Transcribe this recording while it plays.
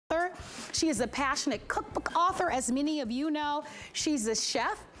She is a passionate cookbook author, as many of you know. She's a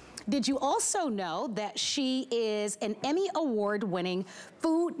chef. Did you also know that she is an Emmy Award-winning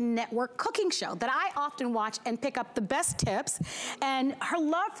Food Network cooking show that I often watch and pick up the best tips? And her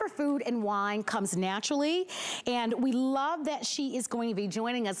love for food and wine comes naturally. And we love that she is going to be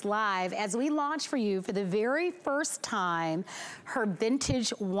joining us live as we launch for you for the very first time her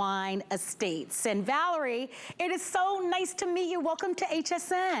vintage wine estates. And Valerie, it is so nice to meet you. Welcome to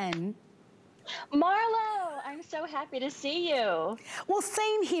HSN. Marlo, I'm so happy to see you. Well,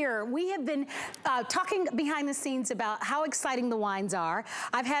 same here. We have been talking behind the scenes about how exciting the wines are.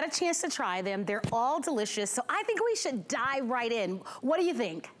 I've had a chance to try them. They're all delicious. So I think we should dive right in. What do you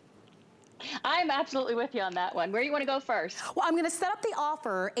think? I'm absolutely with you on that one. Where do you want to go first? Well, I'm going to set up the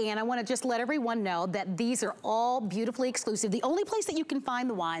offer, and I want to just let everyone know that these are all beautifully exclusive. The only place that you can find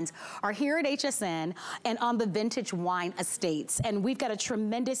the wines are here at HSN and on the Vintage Wine Estates. And we've got a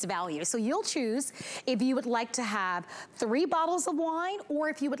tremendous value. So you'll choose if you would like to have 3 bottles of wine or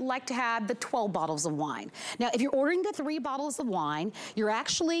if you would like to have the 12 bottles of wine. Now, if you're ordering the 3 bottles of wine, you're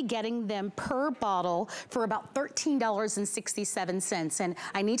actually getting them per bottle for about $13.67. And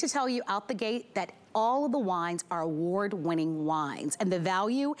I need to tell you out the gate that all of the wines are award-winning wines, and the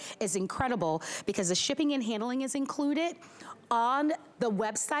value is incredible because the shipping and handling is included. On the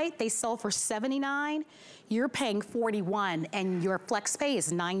website, they sell for $79. You're paying $41, and your flex pay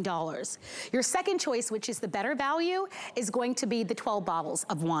is $9. Your second choice, which is the better value, is going to be the 12 bottles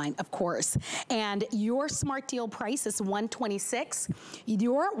of wine, of course. And your smart deal price is $126.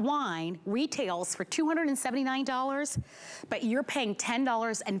 Your wine retails for $279, but you're paying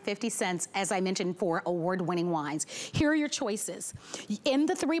 $10.50, as I mentioned, for award-winning wines. Here are your choices. In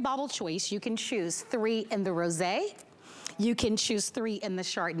the 3-bottle choice, you can choose 3 in the Rosé. You can choose 3 in the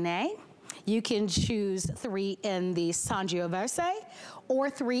Chardonnay. You can choose 3 in the Sangiovese or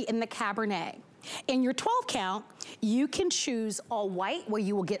 3 in the Cabernet. In your 12 count, you can choose all white, where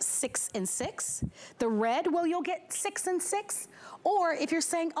you will get 6 and 6. The red, where you'll get 6 and 6. Or if you're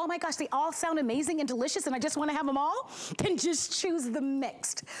saying, oh my gosh, they all sound amazing and delicious and I just wanna have them all, then just choose the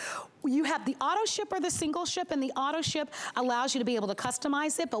mixed. You have the auto ship or the single ship, and the auto ship allows you to be able to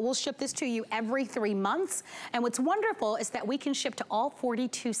customize it, but we'll ship this to you every 3 months. And what's wonderful is that we can ship to all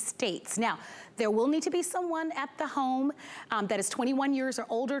 42 states. Now, there will need to be someone at the home that is 21 years or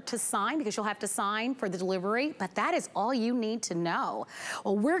older to sign, because you'll have to sign for the delivery, but that is all you need to know.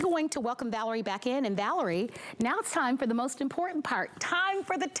 Well, we're going to welcome Valerie back in, and Valerie, now it's time for the most important part, time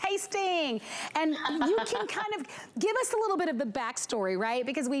for the tasting. And you can kind of give us a little bit of the backstory, right?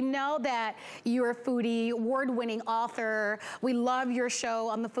 Because we know that you're a foodie, award-winning author. We love your show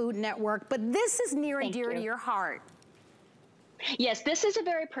on the Food Network, but this is near and dear to your heart. Yes, this is a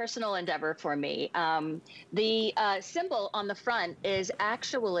very personal endeavor for me. The symbol on the front is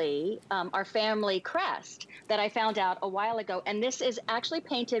actually our family crest that I found out a while ago. And this is actually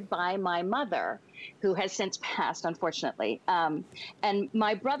painted by my mother, who has since passed, unfortunately. And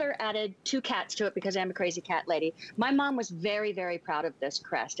my brother added 2 cats to it because I'm a crazy cat lady. My mom was very, very proud of this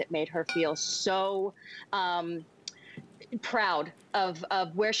crest. It made her feel so proud of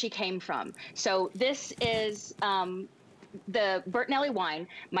where she came from. So this is the Bertinelli wine.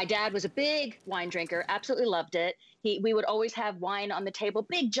 My dad was a big wine drinker, absolutely loved it. We would always have wine on the table,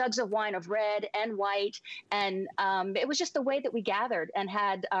 big jugs of wine of red and white. And it was just the way that we gathered and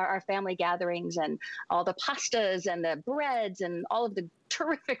had our family gatherings, and all the pastas and the breads and all of the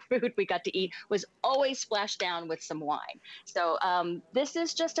terrific food we got to eat was always splashed down with some wine. So this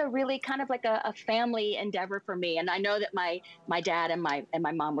is just a really kind of like a family endeavor for me. And I know that my dad and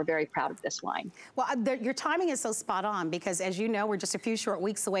my mom were very proud of this wine. Well, your timing is so spot on, because as you know, we're just a few short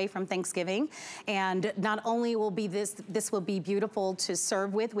weeks away from Thanksgiving. And not only will be this will be beautiful to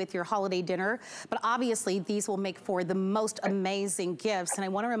serve with your holiday dinner, but obviously these will make for the most amazing gifts. And I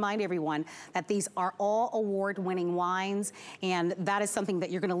want to remind everyone that these are all award-winning wines, and that is something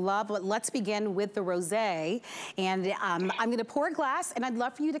that you're gonna love. But let's begin with the Rosé. And I'm gonna pour a glass, and I'd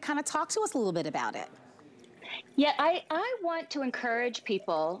love for you to kind of talk to us a little bit about it. Yeah, I want to encourage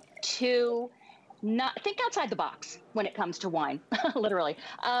people to not think outside the box when it comes to wine, literally.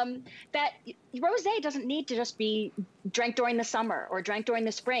 That rosé doesn't need to just be drank during the summer or drank during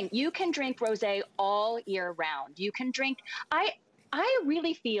the spring. You can drink rosé all year round. You can drink, I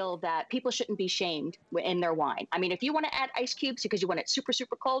really feel that people shouldn't be shamed in their wine. I mean, if you want to add ice cubes because you want it super,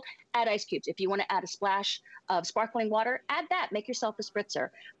 super cold, add ice cubes. If you want to add a splash of sparkling water, add that. Make yourself a spritzer.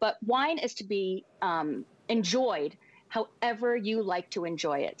 But wine is to be enjoyed however you like to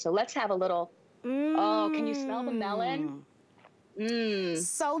enjoy it. So let's have a little, oh, can you smell the melon?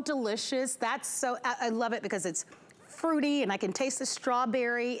 So delicious. That's so, I love it because it's fruity, and I can taste the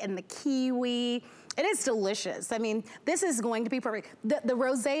strawberry and the kiwi. It is delicious. I mean, this is going to be perfect. The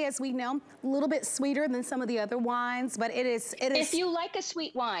rosé, as we know, a little bit sweeter than some of the other wines, but it is. If you like a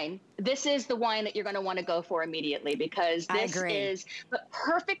sweet wine, this is the wine that you're going to want to go for immediately, because this is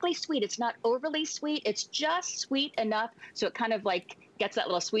perfectly sweet. It's not overly sweet. It's just sweet enough so it kind of like gets that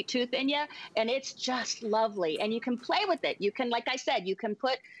little sweet tooth in you, and it's just lovely. And you can play with it. You can, like I said, you can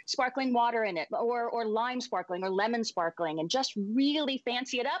put sparkling water in it, or lime sparkling or lemon sparkling, and just really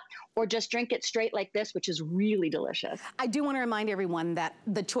fancy it up, or just drink it straight like this, which is really delicious. I do want to remind everyone that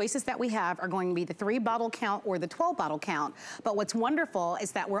the choices that we have are going to be the 3-bottle count or the 12-bottle count. But what's wonderful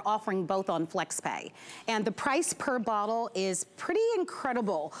is that we're offering both on FlexPay. And the price per bottle is pretty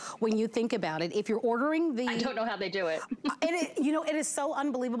incredible when you think about it. If you're ordering the... I don't know how they do it. You know, it is so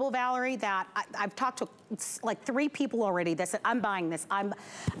unbelievable, Valerie, that I've talked to like 3 people already that said, I'm buying this. I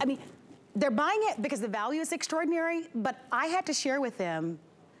mean, they're buying it because the value is extraordinary, but I had to share with them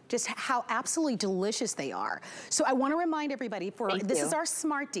just how absolutely delicious they are. So I want to remind everybody, this is our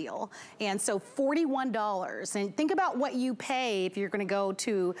smart deal, and so $41. And think about what you pay if you're going to go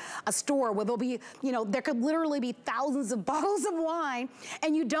to a store where there'll be, you know, there could literally be thousands of bottles of wine,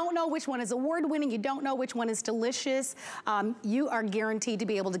 and you don't know which one is award-winning, you don't know which one is delicious. You are guaranteed to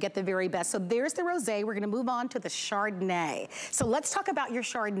be able to get the very best. So there's the rosé. We're going to move on to the Chardonnay. So let's talk about your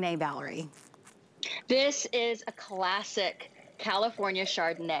Chardonnay, Valerie. This is a classic California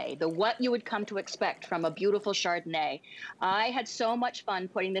Chardonnay, what you would come to expect from a beautiful Chardonnay. I had so much fun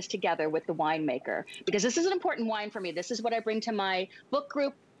putting this together with the winemaker, because this is an important wine for me. This is what I bring to my book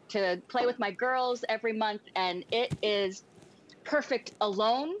group to play with my girls every month, and it is perfect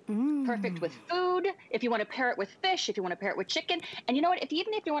alone, perfect with food, if you want to pair it with fish, if you want to pair it with chicken, and you know what,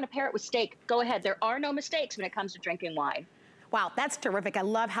 even if you want to pair it with steak, go ahead. There are no mistakes when it comes to drinking wine. Wow, that's terrific. I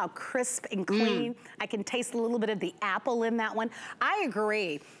love how crisp and clean. I can taste a little bit of the apple in that one. I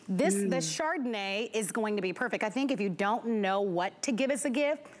agree. The Chardonnay is going to be perfect. I think if you don't know what to give as a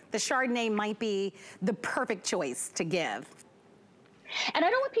gift, the Chardonnay might be the perfect choice to give. And I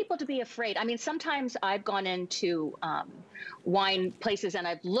don't want people to be afraid. I mean, sometimes I've gone into wine places and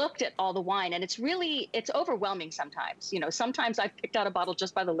I've looked at all the wine, and it's overwhelming sometimes. You know, sometimes I've picked out a bottle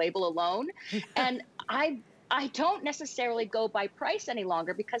just by the label alone, and I don't necessarily go by price any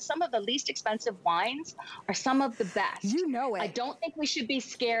longer, because some of the least expensive wines are some of the best. You know it. I don't think we should be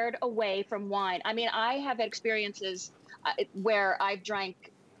scared away from wine. I mean, I have had experiences where I've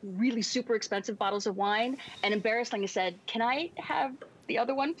drank really super expensive bottles of wine, and embarrassingly said, "Can I have the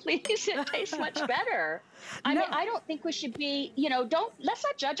other one, please? It tastes much better." I mean, I don't think we should be, you know, let's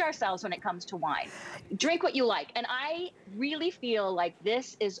not judge ourselves when it comes to wine. Drink what you like. And I really feel like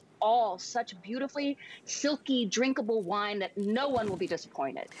this is all such beautifully silky, drinkable wine that no one will be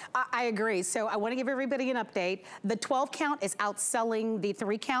disappointed. I agree. So I want to give everybody an update. The 12 count is outselling the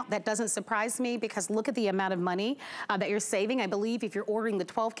 3 count. That doesn't surprise me, because look at the amount of money that you're saving. I believe if you're ordering the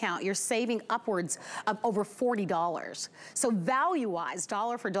 12 count, you're saving upwards of over $40. So value-wise,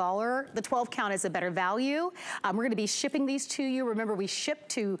 dollar for dollar, the 12 count is a better value. We're going to be shipping these to you. Remember, we ship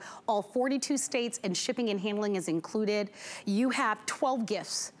to all 42 states, and shipping and handling is included. You have 12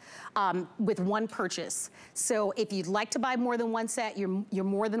 gifts with one purchase. So if you'd like to buy more than one set, you're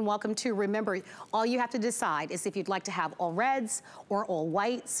more than welcome to. Remember, all you have to decide is if you'd like to have all reds or all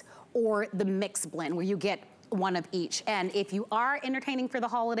whites, or the mix blend where you get one of each. And if you are entertaining for the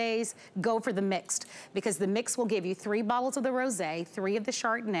holidays, go for the mixed, because the mix will give you 3 bottles of the rosé, 3 of the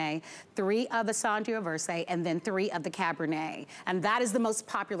Chardonnay, 3 of the Sangiovese, and then 3 of the Cabernet. And that is the most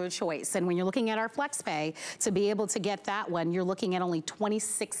popular choice. And when you're looking at our FlexPay, to be able to get that one, you're looking at only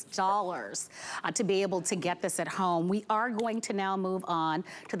 $26 to be able to get this at home. We are going to now move on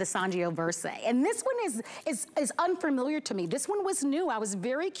to the Sangiovese. And this one is unfamiliar to me. This one was new. I was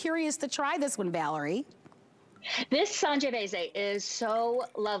very curious to try this one, Valerie. This Sangiovese is so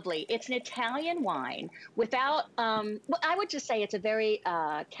lovely. It's an Italian wine without, well, I would just say it's a very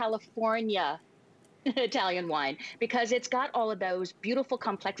California Italian wine, because it's got all of those beautiful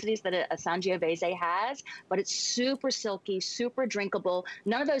complexities that a Sangiovese has, but it's super silky, super drinkable.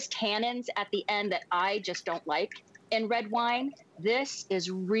 None of those tannins at the end that I just don't like in red wine. This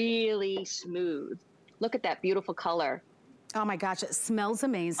is really smooth. Look at that beautiful color. Oh my gosh, it smells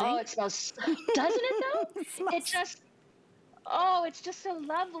amazing. Oh, it smells, doesn't it though? It's just so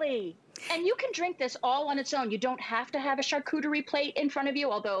lovely. And you can drink this all on its own. You don't have to have a charcuterie plate in front of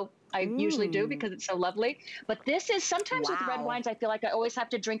you, although I usually do because it's so lovely. But this is, sometimes with red wines, I feel like I always have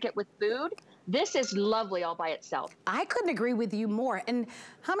to drink it with food. This is lovely all by itself. I couldn't agree with you more. And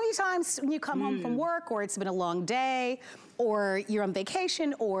how many times when you come home from work, or it's been a long day, or you're on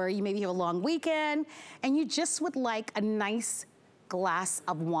vacation, or you maybe have a long weekend, and you just would like a nice glass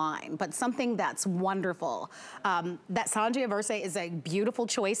of wine, but something that's wonderful. That Sangiovese is a beautiful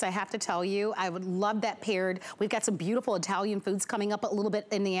choice, I have to tell you. I would love that paired. We've got some beautiful Italian foods coming up a little bit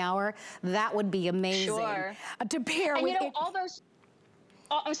in the hour. That would be amazing. Sure. To pair and with you know, all those,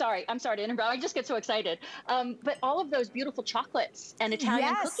 oh, I'm sorry to interrupt. I just get so excited. But all of those beautiful chocolates and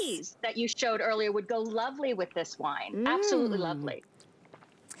Italian cookies that you showed earlier would go lovely with this wine. Absolutely lovely.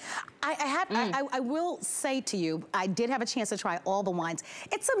 I will say to you, I did have a chance to try all the wines.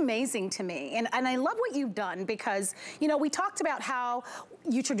 It's amazing to me. And I love what you've done because, you know, we talked about how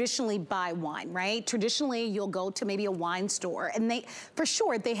you traditionally buy wine, right? Traditionally, you'll go to maybe a wine store and for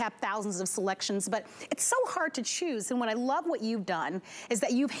sure, they have thousands of selections, but it's so hard to choose. And what I love what you've done is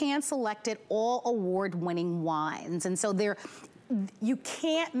that you've hand selected all award-winning wines. And so you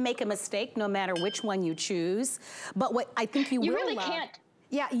can't make a mistake no matter which one you choose. But what I think you really can't.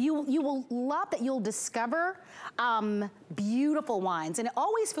 Yeah, you will love that you'll discover beautiful wines. And it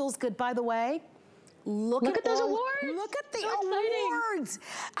always feels good, by the way. Look at those awards. Look at the awards.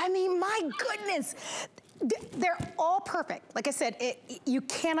 I mean, my goodness. They're all perfect. Like I said, you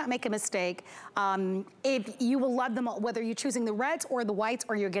cannot make a mistake. You will love them all, whether you're choosing the reds or the whites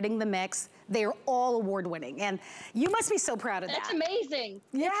or you're getting the mix. They are all award-winning, and you must be so proud of that. That's amazing.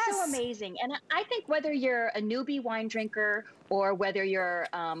 Yes. It's so amazing. And I think whether you're a newbie wine drinker or whether you're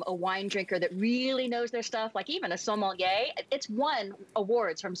a wine drinker that really knows their stuff, like even a sommelier, it's won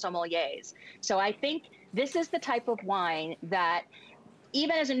awards from sommeliers. So I think this is the type of wine that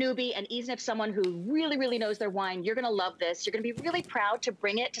even as a newbie, and even if someone who really, really knows their wine, you're going to love this. You're going to be really proud to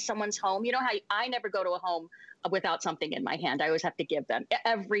bring it to someone's home. You know how I never go to a home without something in my hand. I always have to give them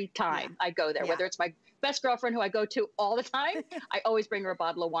every time I go there, whether it's my best girlfriend who I go to all the time, I always bring her a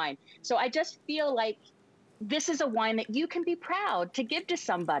bottle of wine. So I just feel like this is a wine that you can be proud to give to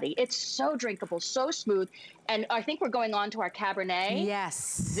somebody. It's so drinkable, so smooth. And I think we're going on to our Cabernet.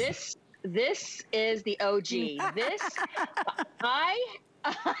 Yes. This is the OG. I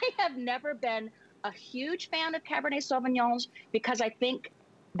have never been a huge fan of Cabernet Sauvignons because I think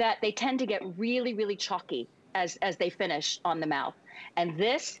that they tend to get really, really chalky as they finish on the mouth. And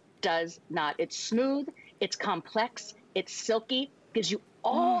this does not. It's smooth, it's complex, it's silky, gives you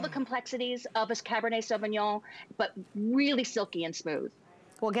all the complexities of a Cabernet Sauvignon, but really silky and smooth.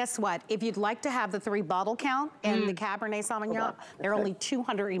 Well, guess what? If you'd like to have the 3-bottle count and the Cabernet Sauvignon, there are only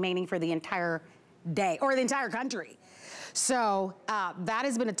 200 remaining for the entire day, or the entire country. So that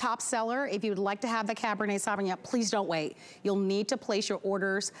has been a top seller. If you would like to have the Cabernet Sauvignon, please don't wait. You'll need to place your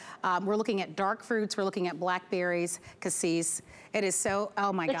orders. We're looking at dark fruits. We're looking at blackberries, cassis. It is so,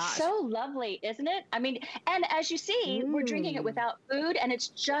 oh my gosh. It's so lovely, isn't it? I mean, and as you see, we're drinking it without food, and it's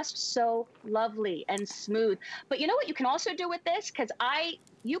just so lovely and smooth. But you know what you can also do with this? Because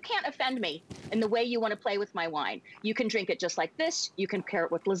you can't offend me in the way you want to play with my wine. You can drink it just like this. You can pair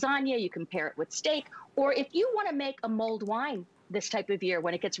it with lasagna. You can pair it with steak. Or if you want to make a mulled wine this type of year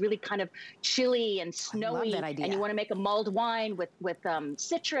when it gets really kind of chilly and snowy, and you want to make a mulled wine with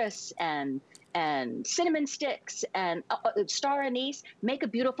citrus and cinnamon sticks and star anise, make a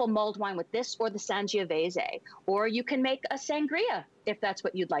beautiful mulled wine with this or the Sangiovese. Or you can make a sangria if that's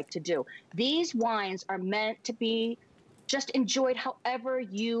what you'd like to do. These wines are meant to be just enjoyed however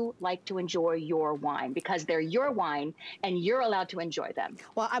you like to enjoy your wine, because they're your wine and you're allowed to enjoy them.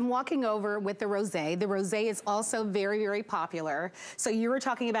 Well, I'm walking over with the rosé. The rosé is also very, very popular. So you were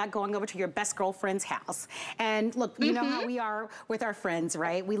talking about going over to your best girlfriend's house. And look, you know how we are with our friends,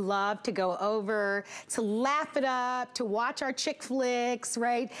 right? We love to go over, to laugh it up, to watch our chick flicks,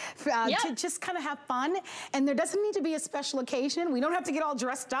 right? To just kind of have fun. And there doesn't need to be a special occasion. We don't have to get all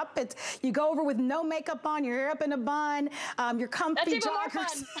dressed up. You go over with no makeup on, your hair up in a bun, your comfy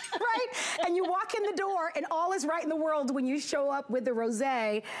joggers, right? And you walk in the door and all is right in the world when you show up with the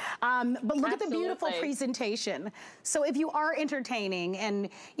rosé. But look at the beautiful presentation. So if you are entertaining, and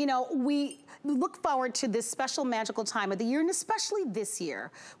you know, we look forward to this special magical time of the year, and especially this year,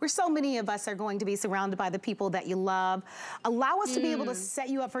 where so many of us are going to be surrounded by the people that you love. Allow us to be able to set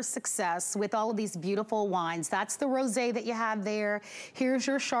you up for success with all of these beautiful wines. That's the rosé that you have there. Here's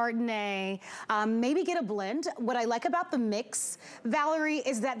your Chardonnay. Maybe get a blend. What I like about about the mix, Valerie,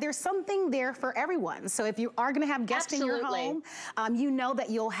 is that there's something there for everyone. So if you are gonna have guests in your home, you know that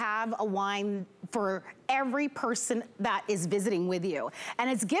you'll have a wine for every person that is visiting with you. And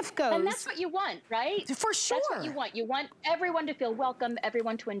as gift goes. And that's what you want, right? For sure. That's what you want. You want everyone to feel welcome,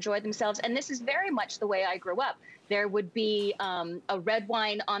 everyone to enjoy themselves. And this is very much the way I grew up. There would be a red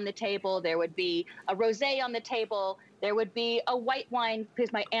wine on the table. There would be a rosé on the table. There would be a white wine,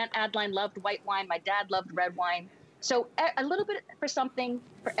 because my Aunt Adeline loved white wine. My dad loved red wine. So a little bit for something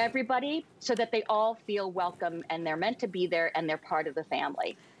for everybody, so that they all feel welcome and they're meant to be there and they're part of the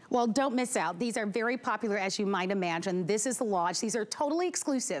family. Well, don't miss out. These are very popular, as you might imagine. This is the Lodge. These are totally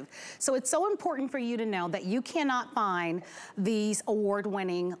exclusive. So it's so important for you to know that you cannot find these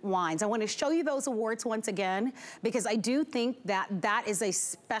award-winning wines. I want to show you those awards once again, because I do think that that is a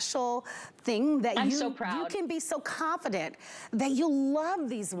special thing that you can be so confident that you'll love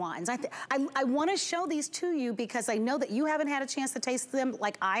these wines. I want to show these to you because I know that you haven't had a chance to taste them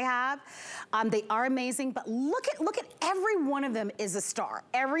like I have. They are amazing, but look at every one of them is a star.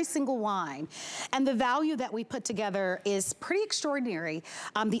 Every single wine. And the value that we put together is pretty extraordinary.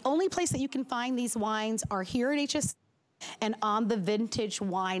 The only place that you can find these wines are here at HSN and on the Vintage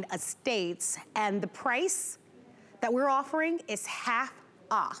Wine Estates. And the price that we're offering is half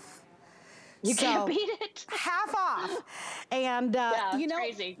off. You can't beat it. Half off. And, yeah, you know,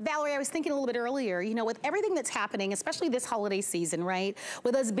 crazy. Valerie, I was thinking a little bit earlier, you know, with everything that's happening, especially this holiday season, right?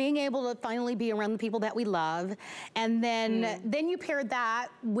 With us being able to finally be around the people that we love. And then you pair that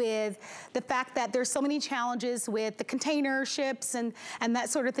with the fact that there's so many challenges with the container ships and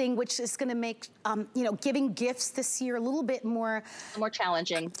that sort of thing, which is going to make, you know, giving gifts this year a little bit more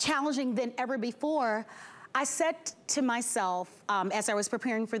challenging than ever before. I said to myself, as I was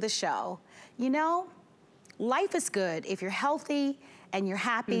preparing for the show, you know, life is good. If you're healthy and you're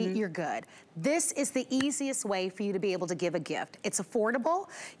happy, you're good. This is the easiest way for you to be able to give a gift. It's affordable.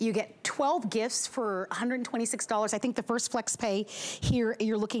 You get 12 gifts for $126. I think the first flex pay here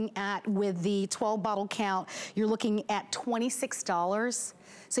you're looking at with the 12 bottle count, you're looking at $26.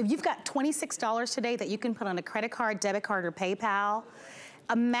 So if you've got $26 today that you can put on a credit card, debit card, or PayPal,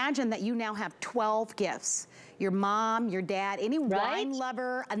 imagine that you now have 12 gifts. Your mom, your dad, any wine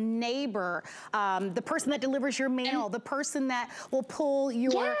lover, a neighbor, the person that delivers your mail, the person that will pull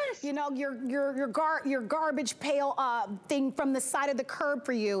your, you know, your garbage pail thing from the side of the curb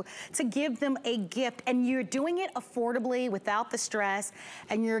for you, to give them a gift. And you're doing it affordably without the stress,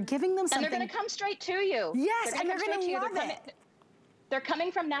 and you're giving them something. And they're gonna come straight to you. Yes, and they're gonna love it. They're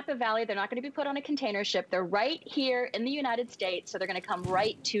coming from Napa Valley. They're not going to be put on a container ship. They're right here in the United States, so they're going to come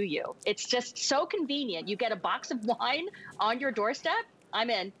right to you. It's just so convenient. You get a box of wine on your doorstep. I'm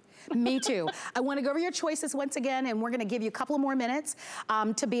in. Me too. I want to go over your choices once again, and we're going to give you a couple of more minutes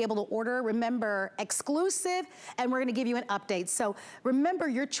to be able to order. Remember, exclusive, and we're going to give you an update. So remember,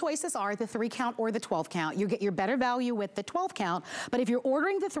 your choices are the 3 count or the 12 count. You get your better value with the 12 count, but if you're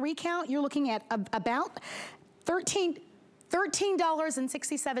ordering the 3 count, you're looking at about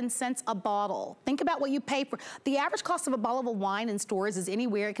 $13.67 a bottle. Think about what you pay for. The average cost of a bottle of wine in stores is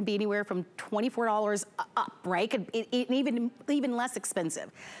anywhere, it can be anywhere from $24 up, right? Even less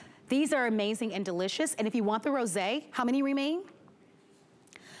expensive. These are amazing and delicious. And if you want the rosé, how many remain?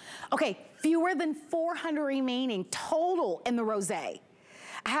 Okay, fewer than 400 remaining total in the rosé.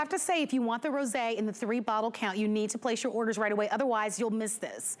 I have to say, if you want the rosé in the 3 bottle count, you need to place your orders right away. Otherwise, you'll miss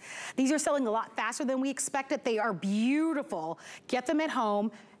this. These are selling a lot faster than we expected. They are beautiful. Get them at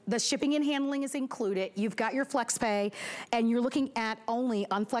home. The shipping and handling is included. You've got your flex pay, and you're looking at only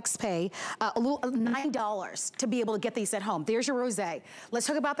on flex pay a little $9 to be able to get these at home. There's your rosé. Let's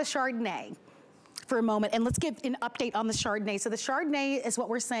talk about the Chardonnay for a moment, and let's give an update on the Chardonnay. So the Chardonnay is what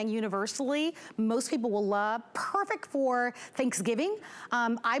we're saying universally, most people will love. Perfect for Thanksgiving.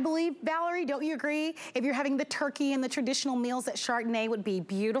 I believe, Valerie, don't you agree? If you're having the turkey and the traditional meals, that Chardonnay would be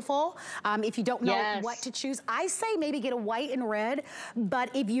beautiful. If you don't know what to choose, I say maybe get a white and red,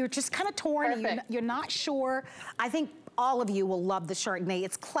 but if you're just kind of torn and you're not sure, I think all of you will love the Chardonnay.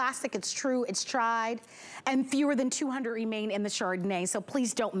 It's classic, it's true, it's tried, and fewer than 200 remain in the Chardonnay, so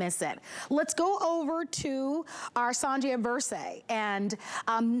please don't miss it. Let's go over to our Sangiovese, and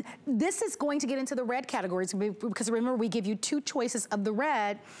this is going to get into the red categories, because remember, we give you 2 choices of the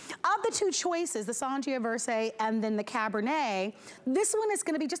red. Of the 2 choices, the Sangiovese and then the Cabernet, this one is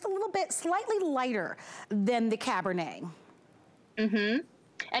gonna be just a little bit slightly lighter than the Cabernet.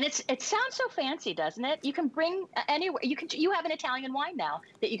 And it sounds so fancy, doesn't it? You can bring anywhere. You have an Italian wine now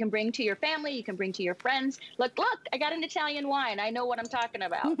that you can bring to your family. You can bring to your friends. Look, I got an Italian wine. I know what I'm talking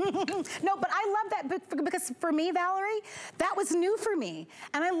about. No, but I love that because for me, Valerie, that was new for me,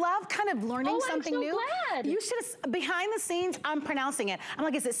 and I love kind of learning something new. Glad. You should have behind the scenes. I'm pronouncing it. I'm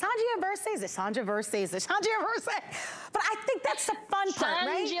like, is it Sangiovese? Is it Sangiovese? Is it Sangiovese? But I think that's the fun part,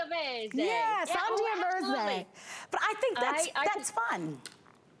 right? Sangiovese. Yeah, Sangiovese. But I think that's fun.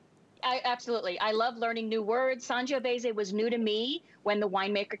 Absolutely. I love learning new words. Sangiovese was new to me when the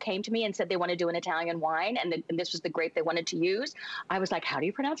winemaker came to me and said they want to do an Italian wine, and this was the grape they wanted to use. I was like, how do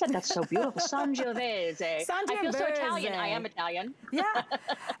you pronounce that? That's so beautiful. Sangiovese. I feel so Italian. I am Italian. Yeah.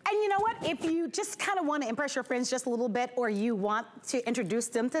 And you know what? If you just kind of want to impress your friends just a little bit, or you want to introduce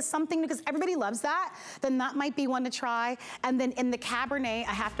them to something, because everybody loves that, then that might be one to try. And then in the Cabernet,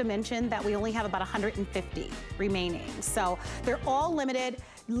 I have to mention that we only have about 150 remaining. So they're all limited.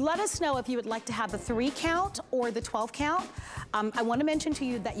 Let us know if you would like to have the 3 count or the 12 count. I want to mention to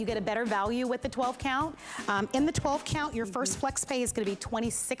you that you get a better value with the 12 count. In the 12 count, your first flex pay is going to be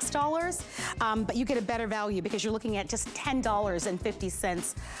 $26, but you get a better value because you're looking at just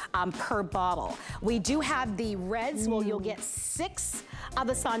 $10.50 per bottle. We do have the reds, well, you'll get 6 of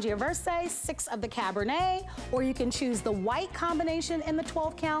the Sangiovese, 6 of the Cabernet, or you can choose the white combination in the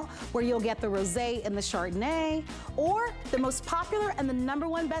 12 count, where you'll get the rosé and the Chardonnay, or the most popular and the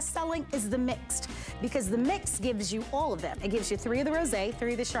 #1 best-selling is the mixed, because the mix gives you all of them. It gives you 3 of the rosé,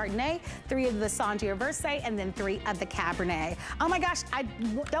 3 of the Chardonnay, 3 of the Sangiovese, and then 3 of the Cabernet. Oh my gosh, I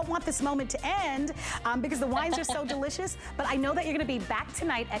don't want this moment to end because the wines are so delicious, but I know that you're gonna be back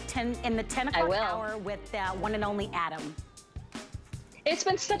tonight at 10 in the 10 o'clock hour with one and only Adam. It's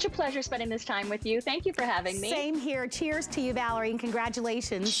been such a pleasure spending this time with you. Thank you for having me. Same here. Cheers to you, Valerie, and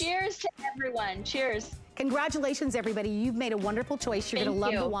congratulations. Cheers to everyone. Cheers. Congratulations, everybody. You've made a wonderful choice. You're going to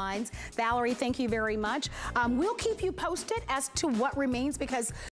love the wines. Valerie, thank you very much. We'll keep you posted as to what remains, because